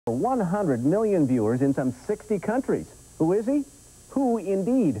For 100 million viewers in some 60 countries. Who is he? Who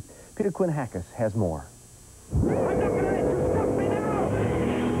indeed? Peter Quinn Hackus has more.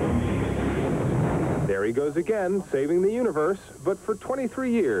 There he goes again, saving the universe. But for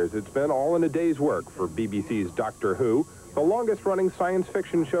 23 years, it's been all in a day's work for BBC's Doctor Who, the longest-running science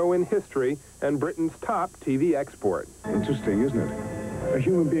fiction show in history and Britain's top TV export. Interesting, isn't it? A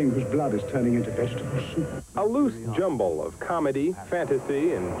human being whose blood is turning into vegetable soup. A loose jumble of comedy,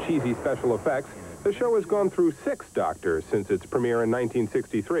 fantasy, and cheesy special effects, the show has gone through 6 doctors since its premiere in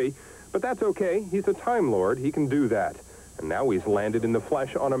 1963. But that's okay. He's a Time Lord. He can do that. And now he's landed in the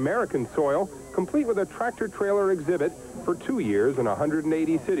flesh on American soil, complete with a tractor-trailer exhibit for 2 years and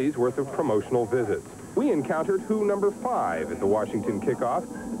 180 cities worth of promotional visits. We encountered Who number 5 at the Washington kickoff.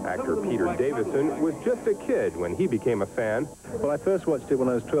 Actor Peter Davison was just a kid when he became a fan. Well, I first watched it when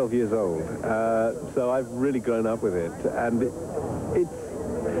I was 12 years old, so I've really grown up with it. And it's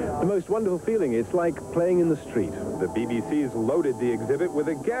the most wonderful feeling. It's like playing in the street. The BBC's loaded the exhibit with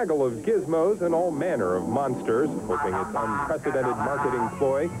a gaggle of gizmos and all manner of monsters, hoping its unprecedented marketing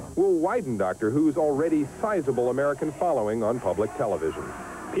ploy will widen Doctor Who's already sizable American following on public television.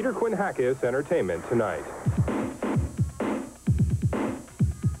 Peter Quinn Hackus, Entertainment Tonight.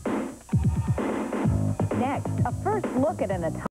 Next, a first look at an